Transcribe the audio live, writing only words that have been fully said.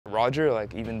Roger,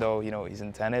 like, even though, you know, he's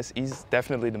in tennis, he's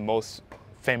definitely the most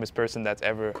famous person that's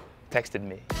ever texted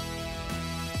me.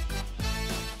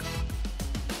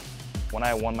 When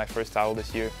I won my first title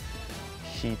this year,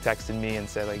 he texted me and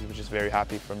said, like, he was just very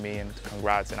happy for me and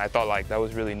congrats. And I thought, like, that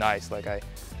was really nice. Like, I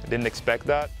didn't expect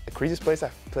that. The craziest place I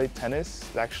played tennis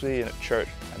is actually in a church.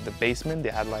 At the basement, they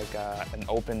had like an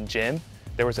open gym.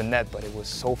 There was a net, but it was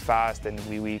so fast and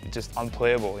we just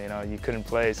unplayable, you know, you couldn't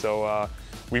play. So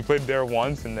we played there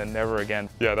once and then never again.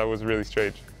 Yeah, that was really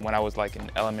strange. When I was like in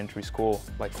elementary school,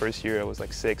 like first year, I was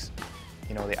like 6,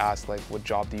 you know, they asked like, what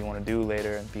job do you want to do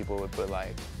later? And people would put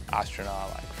like astronaut,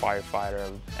 like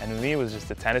firefighter. And with me, it was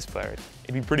just a tennis player.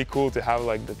 It'd be pretty cool to have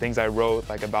like the things I wrote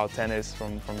like about tennis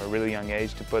from a really young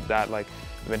age, to put that like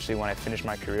eventually when I finish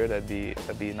my career, that'd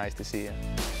be nice to see.